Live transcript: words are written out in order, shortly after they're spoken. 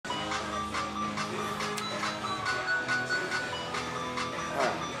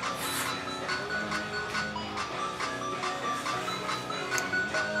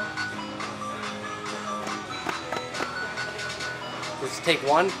take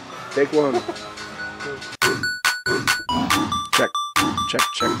one? Take one. Check. Check,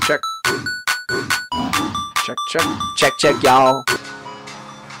 check, check. Check, check. Check, check, y'all.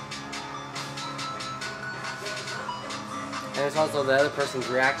 And it's also the other person's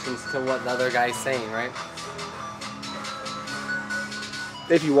reactions to what the other guy's saying, right?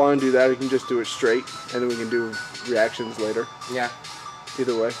 If you want to do that, we can just do it straight, and then we can do reactions later. Yeah.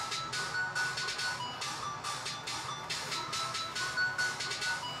 Either way.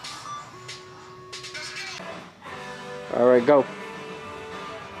 All right, go.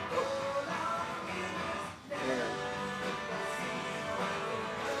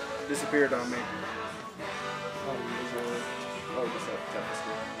 Disappeared on me. Oh, just that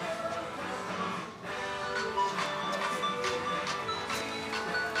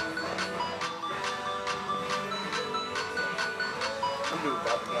I'm doing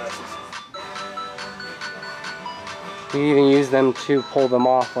without the glasses. You even use them to pull them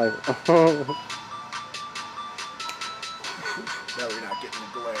off, like. Now we're not getting the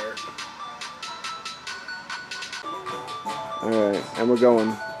glare. Alright, and we're going.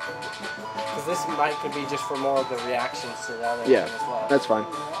 Because this mic could be just for more of the reactions to the other one as well. That's fine.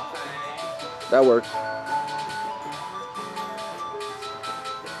 That works.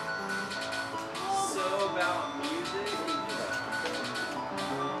 So about music.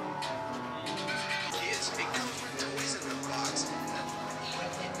 Kids, it comes with toys in the box.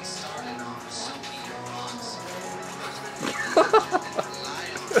 Get me started on so many wrongs. By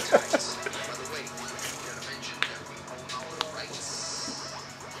the way, gotta mention that we own all the rights.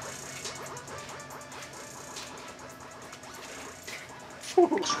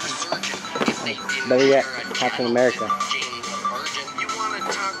 Better yet, Captain America. You wanna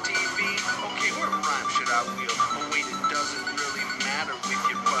talk TV? Okay, what rhyme should I wheel? Oh wait, it doesn't really matter if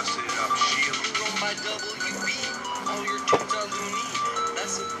you bust it up shield. You go by WB, all your tunes are loony.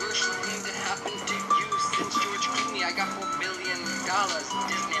 That's the worst thing to happen to you since George Clooney. I got $4 billion.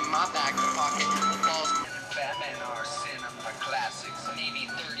 Disney in my back pocket. The balls and Batman are cinema classics.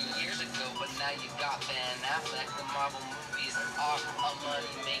 Maybe 30 years ago, but now you got Ben Affleck. The Marvel movies are a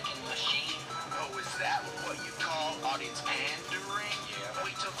money-making machine. Oh, is that what you call audience pandering? Yeah.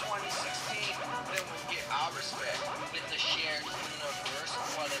 Wait till 2016, then we'll get our respect. With the shared universe,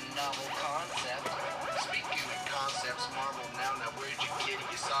 what a novel concept. Speaking of concepts, Marvel now where'd you get it?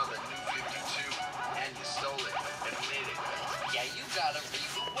 You saw the new 52, and you stole it. Admit it. Yeah, you got a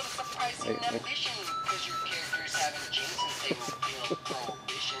reboot. What a surprising ambition. Because your characters haven't changed since they repealed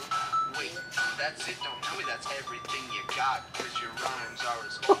Prohibition. Wait, that's it? Don't tell me that's everything you got. Because your rhymes are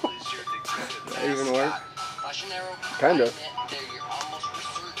as old as your decrepit mascot. That even work? Flash and Arrow, Kinda. They're almost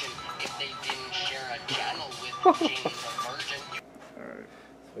resurgent if they didn't share a channel with James the Virgin. Alright.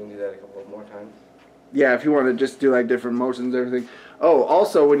 So we can do that a couple more times. Yeah, if you want to just do like different motions and everything. Oh,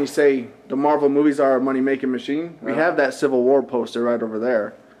 also when you say the Marvel movies are a money-making machine, we have that Civil War poster right over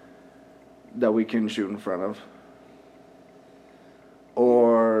there that we can shoot in front of.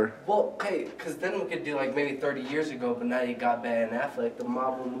 Or... Well, okay, because then we could do like maybe 30 years ago, but now you got Ben Affleck. The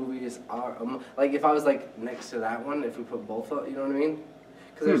Marvel movies are... like if I was like next to that one, if we put both of you know what I mean?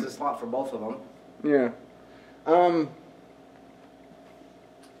 Because there's a slot for both of them. Yeah.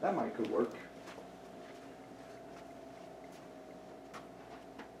 That might could work.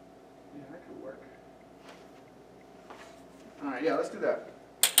 Yeah, that could work. Alright, yeah, let's do that.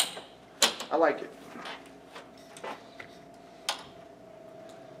 I like it.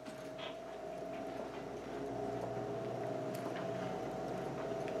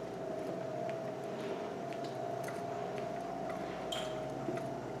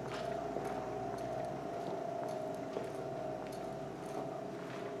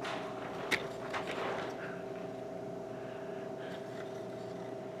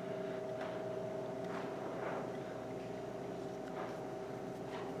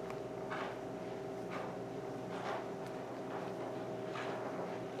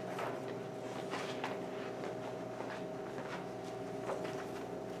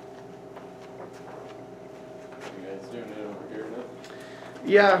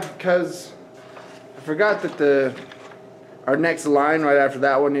 Yeah, because I forgot that our next line right after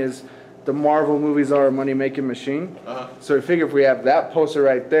that one is the Marvel movies are a money-making machine. So I figure if we have that poster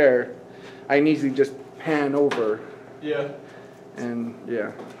right there, I can easily just pan over. Yeah. And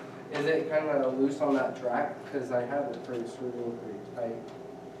yeah. Is it kind of loose on that track? Because I have it pretty smooth and pretty tight.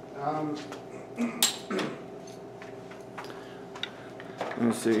 Let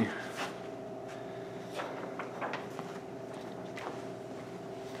me see.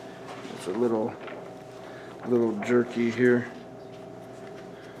 It's a little jerky here.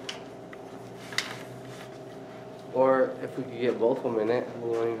 Or if we could get both of them in it, we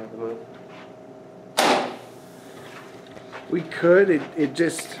won't even have to move. We could. It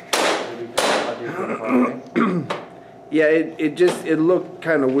just. I'll do it from far away. Yeah, it looked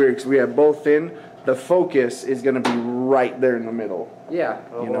kind of weird because we have both in. The focus is gonna be right there in the middle. Yeah.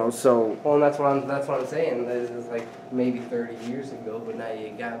 You know, so. Well, and that's what I'm saying. This is like maybe 30 years ago, but now you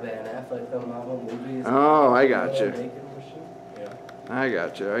got Ben Affleck filming all the movies. Oh, I got you. Yeah. I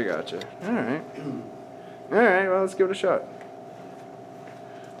got you. All right. All right. Well, let's give it a shot.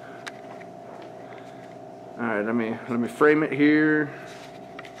 All right. Let me frame it here.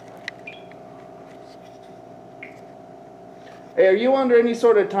 Hey, are you under any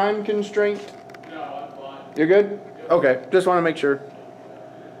sort of time constraint? No, I'm fine. You're good? Okay, just want to make sure.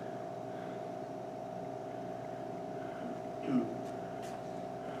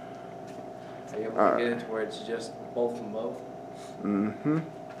 So you able All to get right. it to where it's just both and both? Mm-hmm.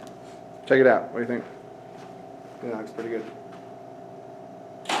 Check it out. What do you think? Yeah, looks pretty good.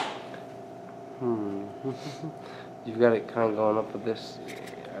 You've got it kind of going up with this,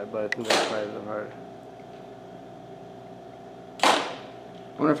 but I think that's probably the hard.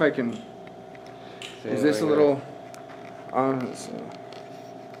 I wonder if I can. Is this a little? Let's see.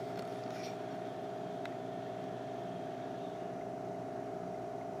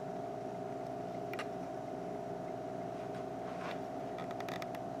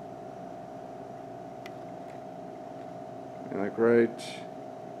 Like right.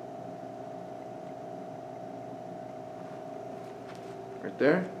 Right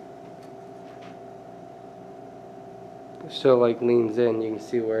there. Still like leans in. You can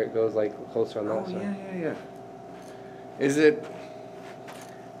see where it goes like closer on that Oh side. yeah. Is it?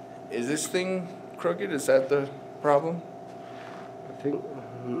 Is this thing crooked? Is that the problem? I think.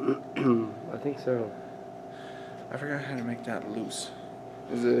 I think so. I forgot how to make that loose.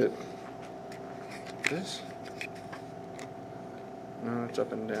 Is it this? No, it's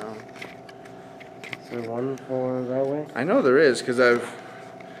up and down. Is there one for that way? I know there is because I've.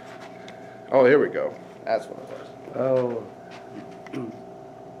 Oh, here we go. That's what it was. Oh.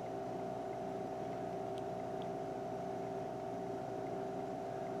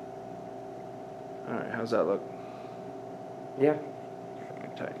 All right, how's that look? Yeah. Let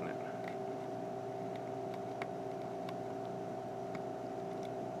me tighten it.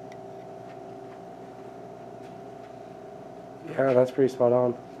 Yeah, that's pretty spot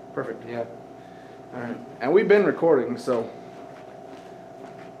on. Perfect. Yeah. All right, and we've been recording, so.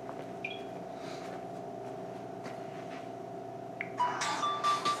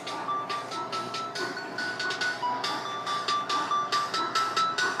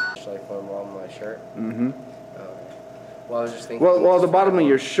 Like on my shirt. Mm-hmm. Well, I was just thinking. Well, the bottom of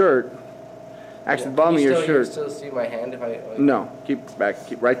your shirt. Actually, the bottom of your You shirt. still see my hand if I. Like, No, keep back.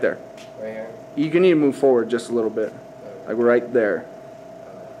 Keep right there. Right here. You can need to move forward just a little bit, like right there.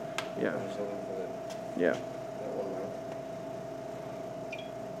 Yeah. I'm just looking for Yeah. that one line.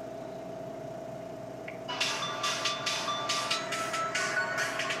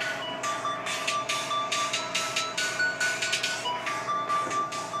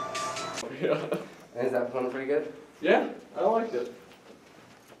 Yeah. And is that one pretty good? Yeah, I liked it.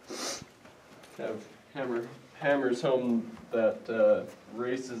 Hammers home that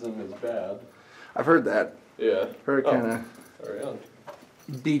racism is bad. I've heard that. Yeah. Heard it Oh, kind Carry on.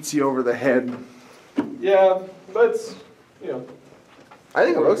 of beats you over the head. Yeah, but it's, you know, I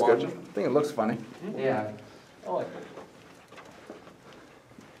think it looks Worth good. I watching. think it looks funny. Yeah. I like it.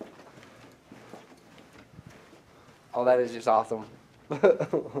 Oh, that is just awesome.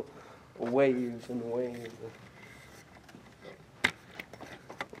 Waves and waves.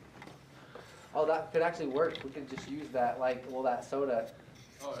 Oh, that could actually work. We could just use that, like, well, that soda,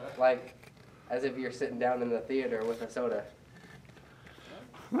 Oh, yeah. like, as if you're sitting down in the theater with a soda.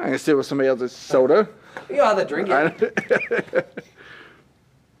 I can sit with somebody else's soda. You know how to drink it.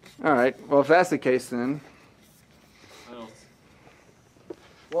 All right. Well, if that's the case, then. I don't.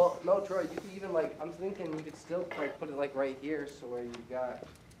 Well, no, Troy, you could even, like, I'm thinking you could still, like, put it, like, right here, so where you've got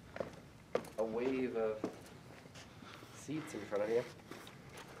a wave of seats in front of you.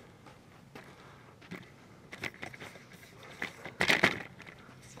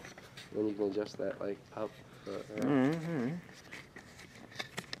 Then you can adjust that, like, up. And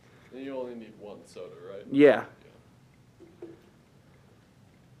you only need one soda, right? Yeah.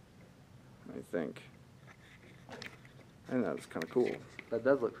 I think. I think that's kind of cool. That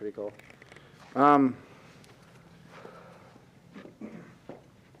does look pretty cool.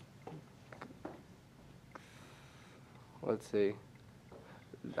 Let's see.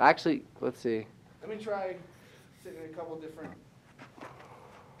 Actually, let's see. Let me try sitting in a couple different.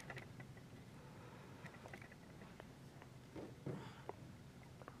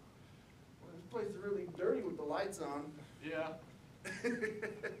 really dirty with the lights on. Yeah.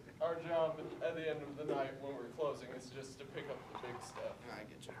 Our job at the end of the night when we're closing is just to pick up the big stuff. I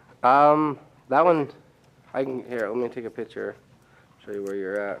get you. That one, I can, here, let me take a picture, show you where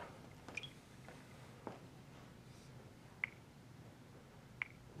you're at.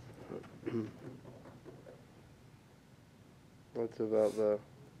 What's about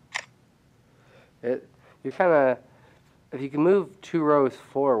you kind of, if you can move 2 rows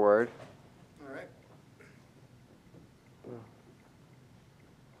forward. All right.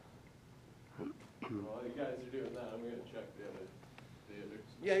 While you guys are doing that, I'm gonna check the others.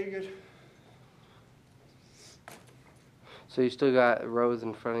 Yeah, you're good. So you still got rows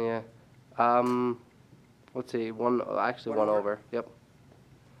in front of you. Let's see, one over. Yep.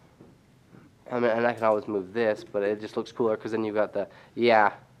 I mean, and I can always move this, but it just looks cooler because then you got the,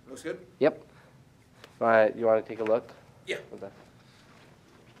 yeah. Looks good? Yep. Alright, you want to take a look? Yeah. Okay.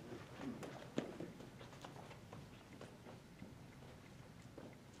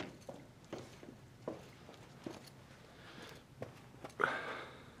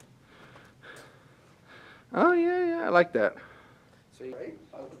 Oh, yeah, I like that. So you, Right?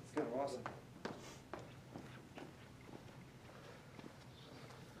 Oh, it's kind of awesome.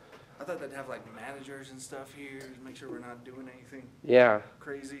 I thought they'd have like managers and stuff here to make sure we're not doing anything yeah.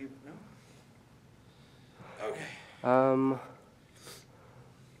 crazy. No? Okay.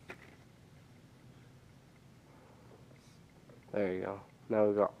 There you go. Now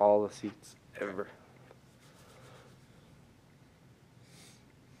we've got all the seats ever.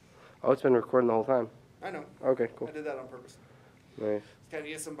 Oh, it's been recording the whole time. I know. Okay, cool. I did that on purpose. Nice. Kind of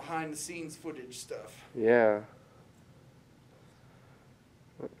get some behind the scenes footage stuff. Yeah.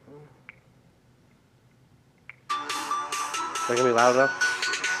 Is that gonna be loud enough?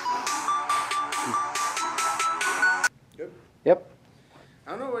 Good. Yep. I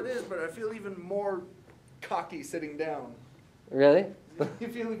don't know what it is, but I feel even more cocky sitting down. Really? You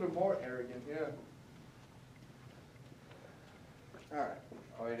feel even more arrogant, yeah. All right.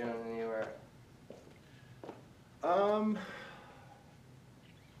 Are we doing anywhere? Want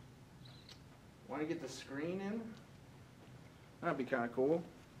to get the screen in? That'd be kind of cool.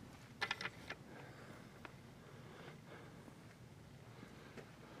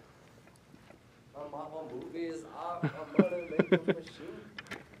 Movies are a money making machine.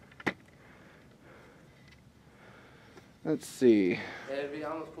 Let's see. It'd be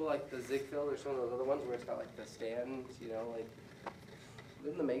almost cool like the Ziegfeld or some of those other ones where it's got like the stands, you know, like.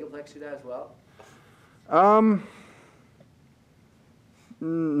 Didn't the Megaplex do that as well?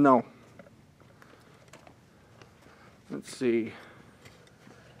 No. Let's see.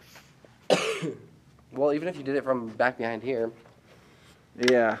 Well, even if you did it from back behind here.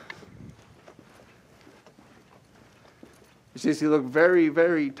 Yeah. It's just you look very,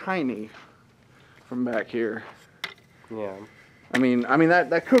 very tiny from back here. Yeah. I mean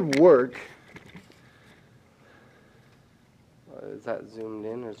that could work. Is that zoomed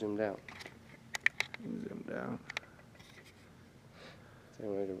in or zoomed out? Zoom down. Is there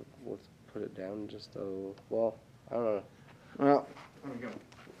a way to let's put it down just so? Well, I don't know. Well, there we go.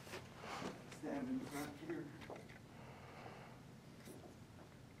 Stand in front here.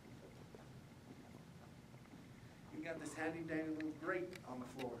 You got this handy dandy little grate on the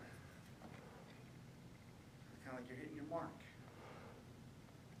floor. It's kind of like you're hitting your mark.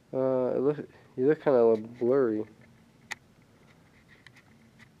 You look kind of blurry.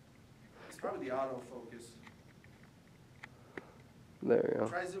 It's probably the autofocus. There you go.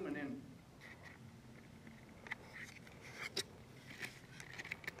 Try zooming in.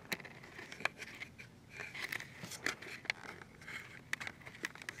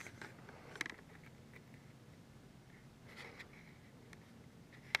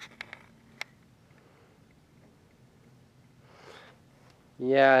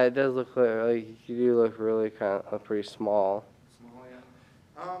 Yeah, it does look like you do look really kind of pretty small. Small, yeah.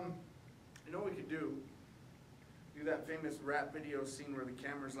 You know what we could do? Do that famous rap video scene where the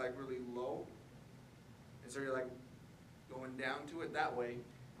camera's like really low. And so you're like going down to it that way.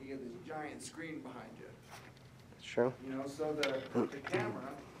 You get this giant screen behind you. Sure. You know, so the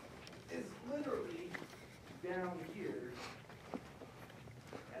camera is literally down here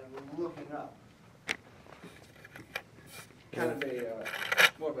and we're looking up. Kind of a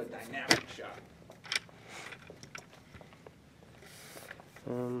more of a dynamic shot.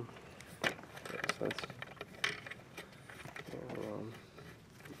 So that's. Hold on.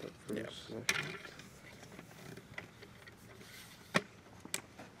 Put that for a second.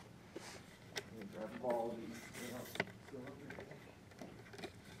 Grab all these.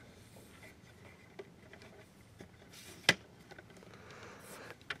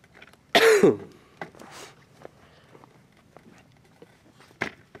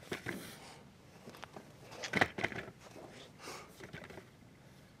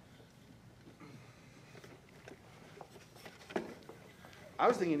 I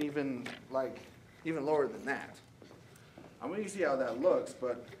was thinking even lower than that. I mean, you see how that looks,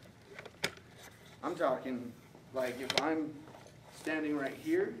 but I'm talking like if I'm standing right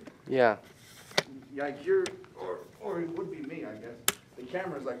here, Yeah. like you're, or it would be me, I guess. The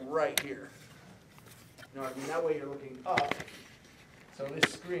camera's like right here. You know what I mean? That way you're looking up. So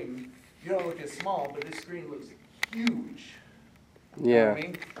this screen, you don't look as small, but this screen looks huge. You know Yeah. what I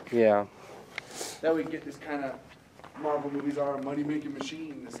mean? Yeah. That way you get this kind of Marvel movies are a money-making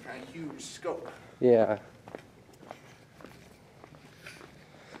machine, this kind of huge scope. Yeah.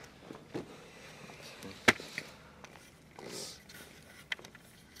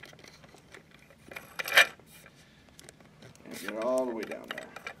 And get it all the way down there.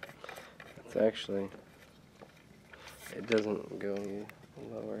 It's actually, it doesn't go any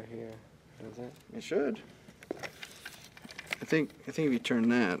lower here, does it? It should. I think if you turn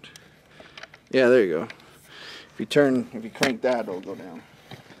that. Yeah, there you go. If you crank that, it'll go down.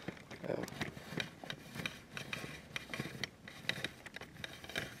 Oh.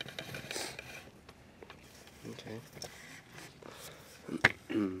 Okay.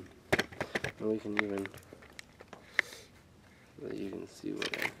 And we can even, so that you can see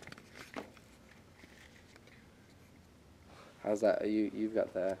what how's that? You've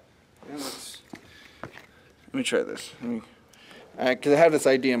got that. Yeah, let me try this. Because I have this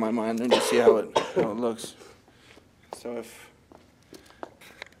idea in my mind. Let me see how it looks. So if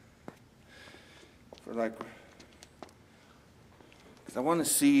like, because I want to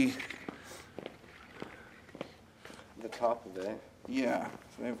see The top of it. yeah.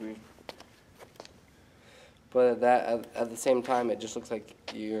 So if we But at the same time, it just looks like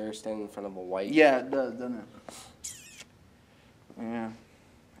you're standing in front of a white. yeah, it does, doesn't it? Yeah,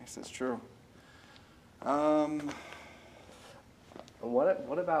 I guess that's true.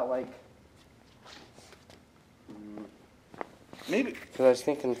 What about like? Maybe. Because I was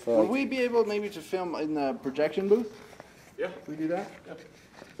thinking for Would like. we be able maybe to film in the projection booth? Yeah. If we do that? Yeah.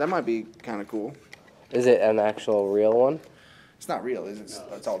 That might be kind of cool. Is it an actual real one? It's not real, is it?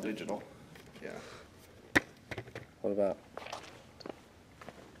 It's all digital. Yeah. What about?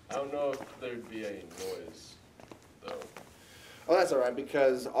 I don't know if there'd be any noise, though. Oh, that's all right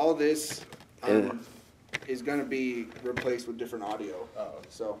because all this Yeah. is going to be replaced with different audio. Oh.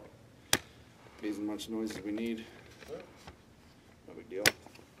 So, be as much noise as we need. No big deal.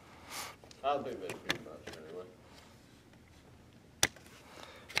 I don't think there'd be much anyway.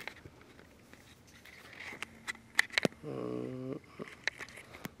 If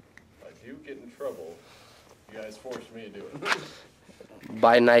I do get in trouble, you guys force me to do it.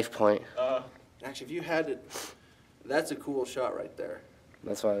 By knife point. Actually, if you had it, that's a cool shot right there.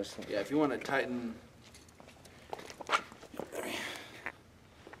 That's what I was thinking. Yeah, if you want to tighten,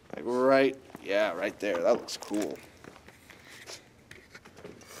 like right, yeah, right there. That looks cool.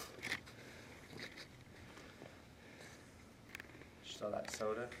 Saw that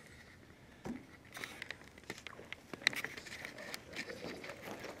soda.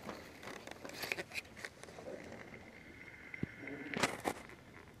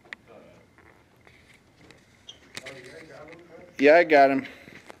 Yeah, I got him.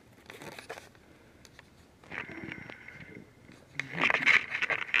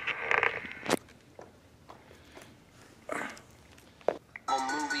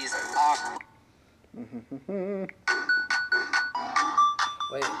 Movies are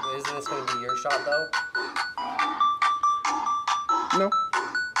Wait, isn't this going to be your shot though? No.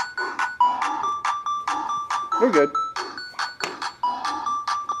 We're good.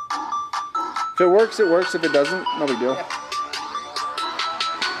 If it works, it works. If it doesn't, no big deal.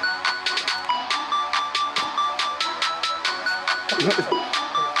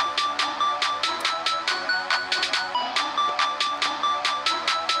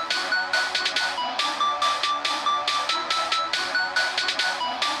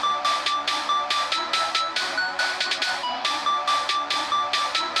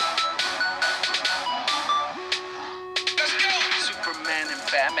 Superman and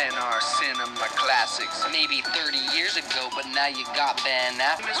Batman are cinema classics. Maybe 30 years ago, but now you got Ben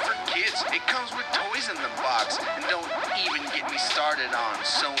Affleck. It's for kids. It comes with toys in the box. And don't even get me started on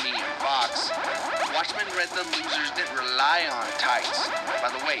Sony and Fox. Watchmen read the losers didn't rely on tights. By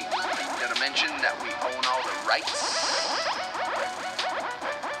the way, did I mention that we own all the rights?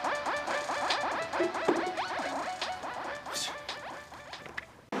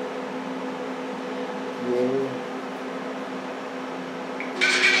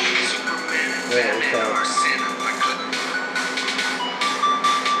 Superman and Batman are cinema classics.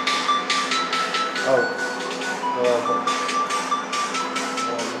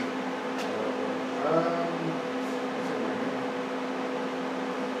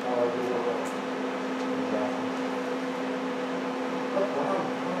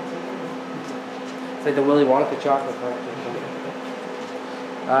 It's like the Willy Wonka chocolate factory.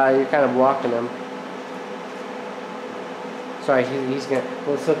 You're kind of blocking him. Sorry, he's gonna.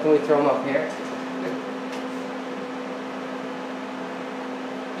 Well, so can we throw him up here?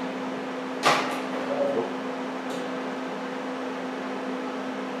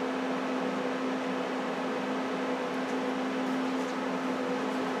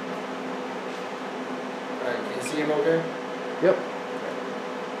 Alright, can you see him okay? Yep.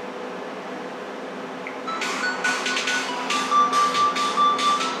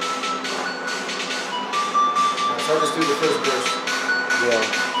 So I'll just do the first burst. Yeah.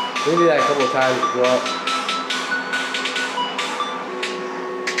 We do that a couple of times to go up.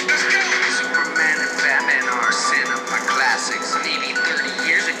 Superman and Batman are cinema classics. Maybe 30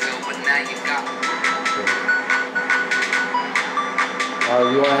 years ago, but now you got.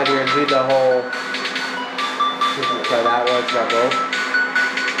 You want to have your do the whole. Try that one, it's not both.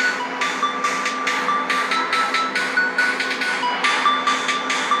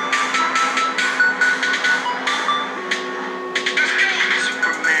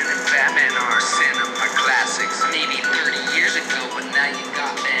 Superman and Batman are cinema classics. Maybe 30 years ago, but now you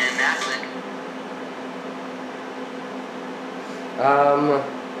got Ben Affleck.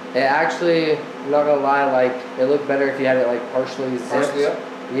 It actually, I'm not gonna lie, like, it looked better if you had it like partially zipped. Partially up?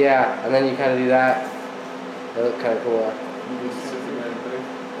 Yeah, and then you kind of do that. It looked kind of cool.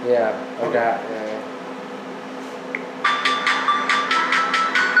 Yeah, like that. Yeah, yeah.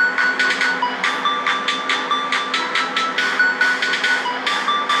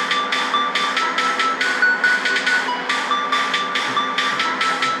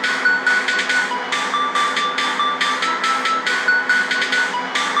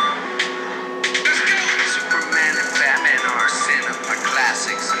 Superman and Batman are cinema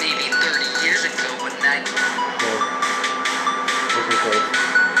classics. Maybe 30 years ago, but now you. This is cool.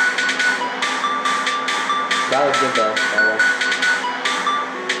 That was good though. That one.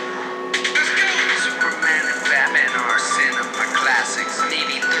 Superman and Batman are cinema classics.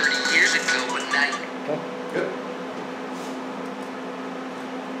 Maybe 30 years ago, but now you. Good.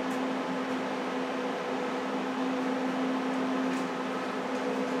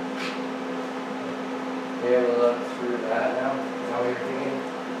 You're able to look through that now? Is that what you're thinking?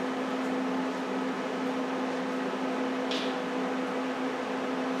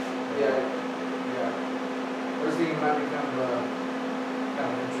 Yeah. Yeah. I was thinking it might be kind of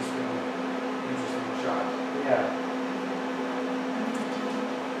an interesting shot. Yeah.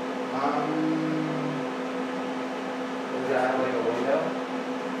 Does that have like a window?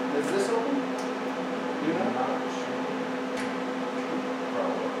 Is this open? You know?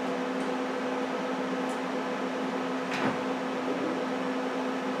 Probably.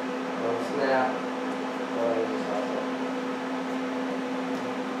 Oh snap. Oh, I just saw something.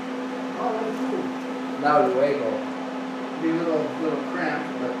 Oh, that's cool. That would be way cool. Be a little cramped,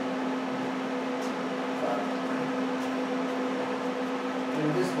 but. In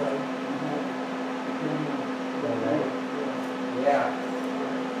this way. Yeah.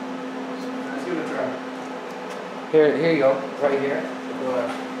 Let's give it a try. Here you go. Right here. If you wanna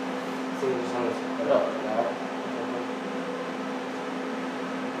see this on this. Oh, now.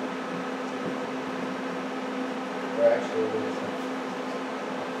 We're actually doing this.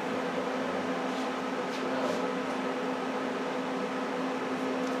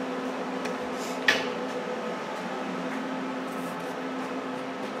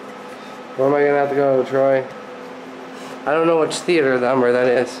 Where am I gonna have to go, Troy? I don't know which theater number that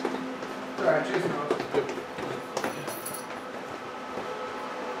is. Alright, cheers, Nose.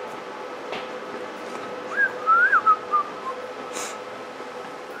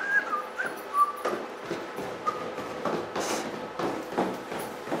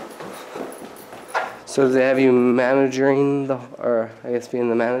 So do they have you managing the, or I guess being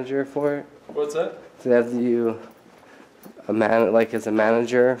the manager for it? What's that? Do they have you like as a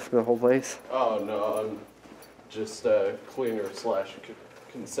manager for the whole place? Oh no, I'm just a cleaner slash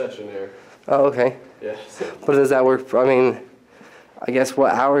concessionaire. Oh, okay. Yes. But does that work? I mean, I guess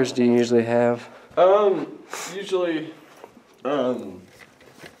what hours do you usually have? Usually, I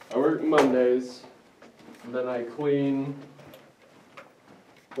work Mondays, then I clean,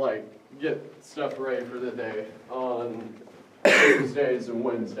 like, get stuff ready for the day on Tuesdays and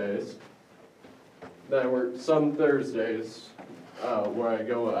Wednesdays. Then I work some Thursdays, where I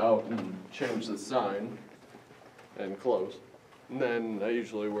go out and change the sign and close. And then I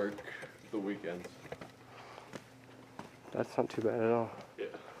usually work the weekends. That's not too bad at all. Yeah.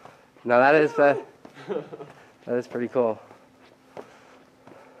 Now that is that is pretty cool.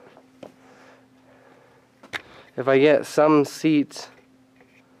 If I get some seats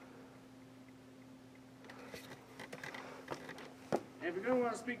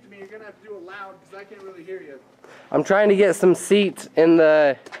gonna have to do it loud because I can't really hear you. I'm trying to get some seats in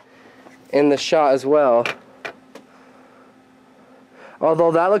the shot as well.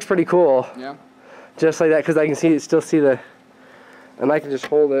 Although that looks pretty cool. Yeah. Just like that, because I can still see the, and I can just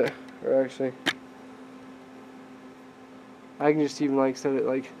hold it, or actually, I can just even like set it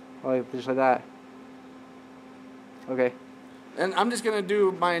like just like that. Okay. And I'm just gonna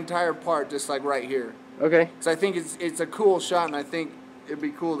do my entire part just like right here. Okay. So I think it's a cool shot, and I think it'd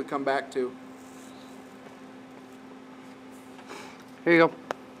be cool to come back to. Here you go.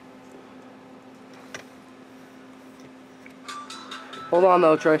 Hold on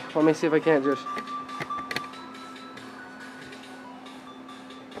though, Troy. Let me see if I can't just.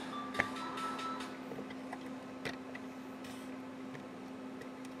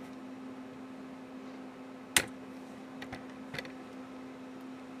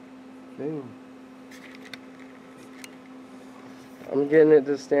 Boom. I'm getting it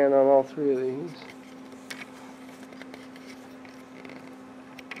to stand on all three of these.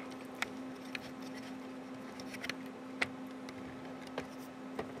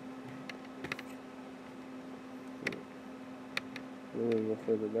 A little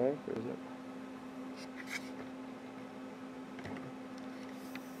further back, or is it?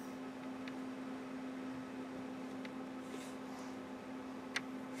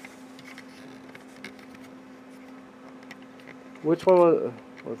 Which one was?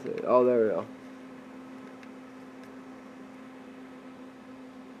 What's it? Oh, there we go.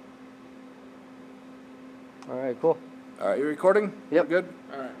 All right, cool. All right, you recording? Yep. Good.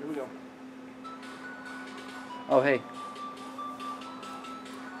 All right, here we go. Oh, hey.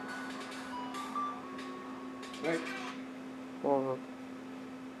 Right. Hold on.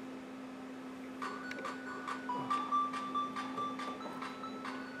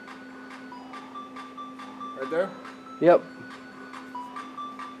 Right there. Yep.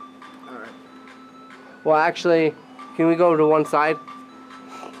 All right. Well, actually, can we go to one side?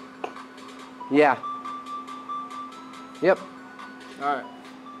 Yeah. Yep. All right.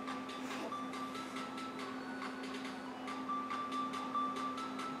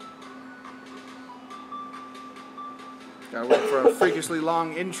 Gotta wait for a freakishly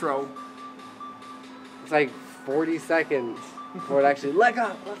long intro. It's like 40 seconds before it actually let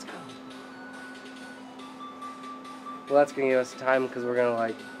go. Let's go. Well, that's gonna give us time because we're gonna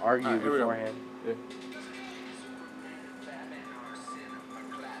like argue Alright, here we go. beforehand. Yeah.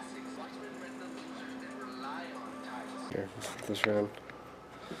 Here, this round.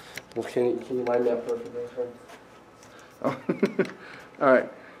 Well, can you line me up perfectly, friend? Oh. All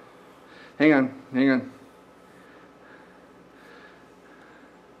right. Hang on. Hang on.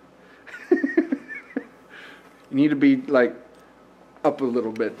 You need to be like up a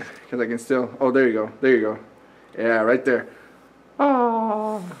little bit because I can still. Oh, there you go. There you go. Yeah, right there.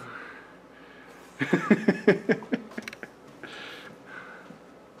 Oh.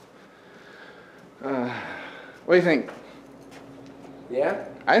 What do you think? Yeah,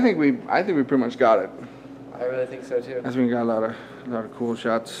 I think we pretty much got it. I really think so too. I think we got a lot of cool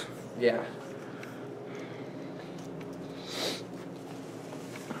shots. Yeah.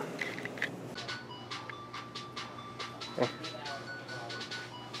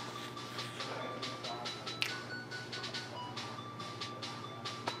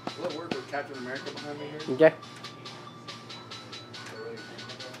 Will it work with Captain America behind me here? Okay.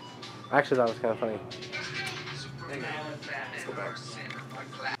 Actually, that was kind of funny. Let's go back.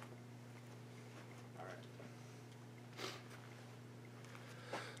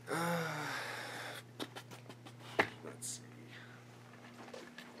 Let's see.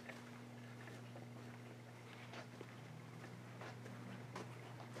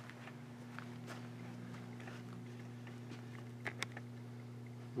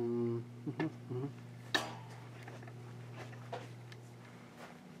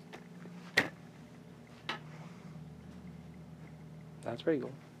 That's pretty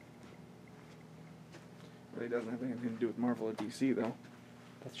cool. Really doesn't have anything to do with Marvel or DC though.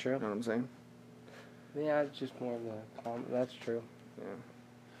 That's true. You know what I'm saying? Yeah, it's just more of the that's true. Yeah.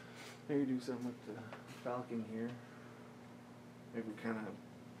 Maybe do something with the Falcon here. Maybe kind of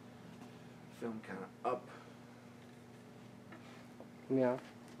film kind of up, Yeah.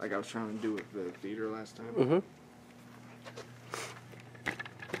 like I was trying to do with the theater last time. Mhm.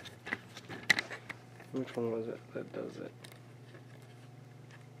 Which one was it that does it?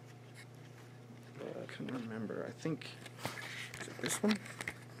 I couldn't remember. I think is it this one?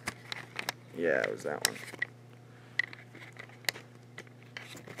 Yeah, it was that one.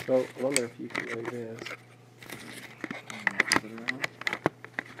 So I wonder if you can like this. Is it that one?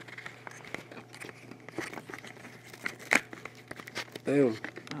 Boom.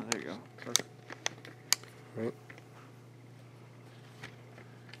 Oh, there you go.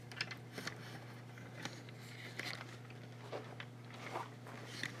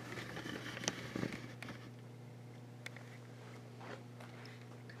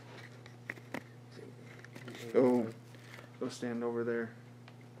 stand over there.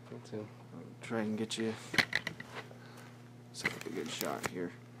 Me too. I'll try and get you a good shot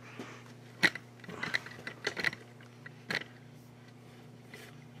here.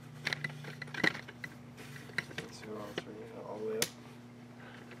 So I'll turn it all the way up.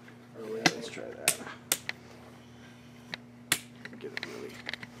 Or Yeah, way let's try that. Get it really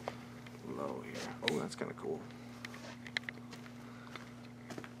low here. Oh, that's kind of cool.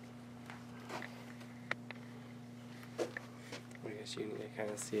 I guess you need to kind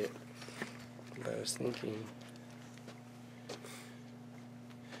of see it. But I was thinking.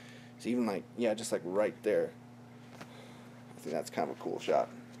 It's even like, yeah, just like right there. I think that's kind of a cool shot.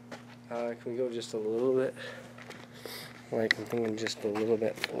 Can we go just a little bit? Like, I'm thinking just a little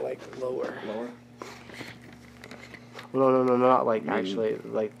bit, like, lower. Lower? No, not like, Mm. actually,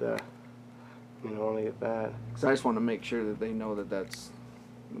 like the, only that. Because I just want to make sure that they know that that's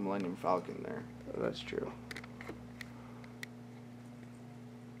the Millennium Falcon there. That's true.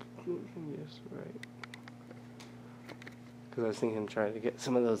 Yes, right. Because I was thinking trying to get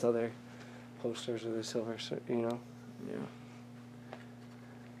some of those other posters with the silver, Yeah.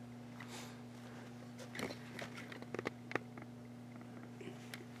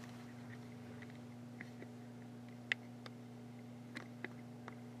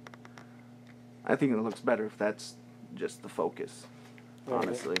 I think it looks better if that's just the focus, Okay.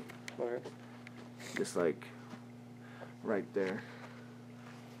 honestly. Okay. Just like right there.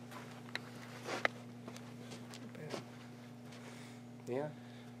 Yeah.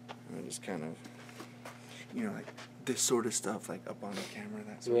 And just kind of, like this sort of stuff, like up on the camera,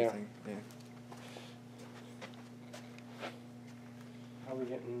 that sort Yeah. of thing. Yeah. How are we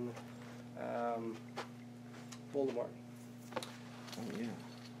getting Voldemort? Oh, yeah.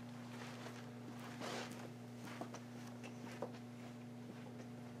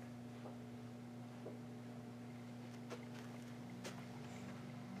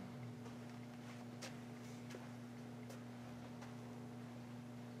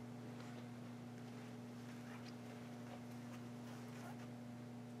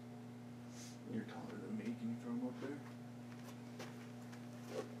 You're taller than me. Can you throw him up there?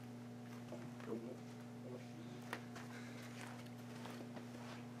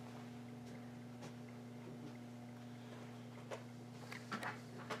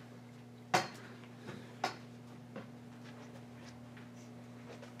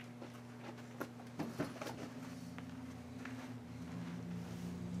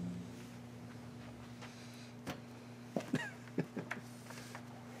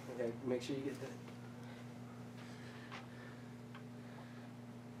 Okay, make sure you get the.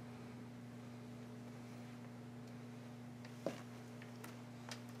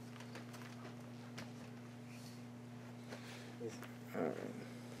 Alright.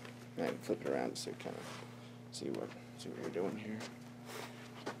 I can flip it around so you kind of see what we're doing here.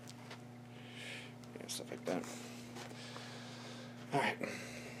 Yeah, stuff like that. Alright.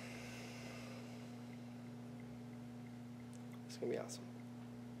 It's gonna be awesome.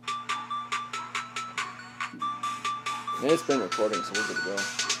 It's been recording, so we're good to go.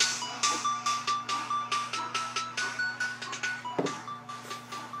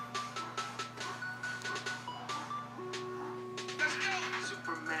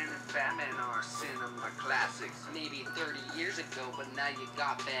 Superman and Batman are cinema classics. Maybe 30 years ago, but now you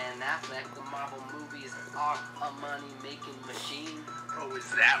got Ben Affleck. The Marvel movies are a money-making machine. Oh, is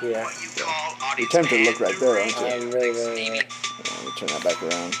that Yeah. what you call audience? You're tempted to look right there, aren't you? I'm really, Let me turn that back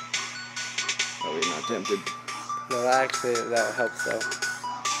around. Oh, you're not tempted. no, that helps though.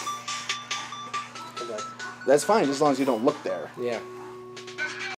 That's fine, as long as you don't look there. Yeah.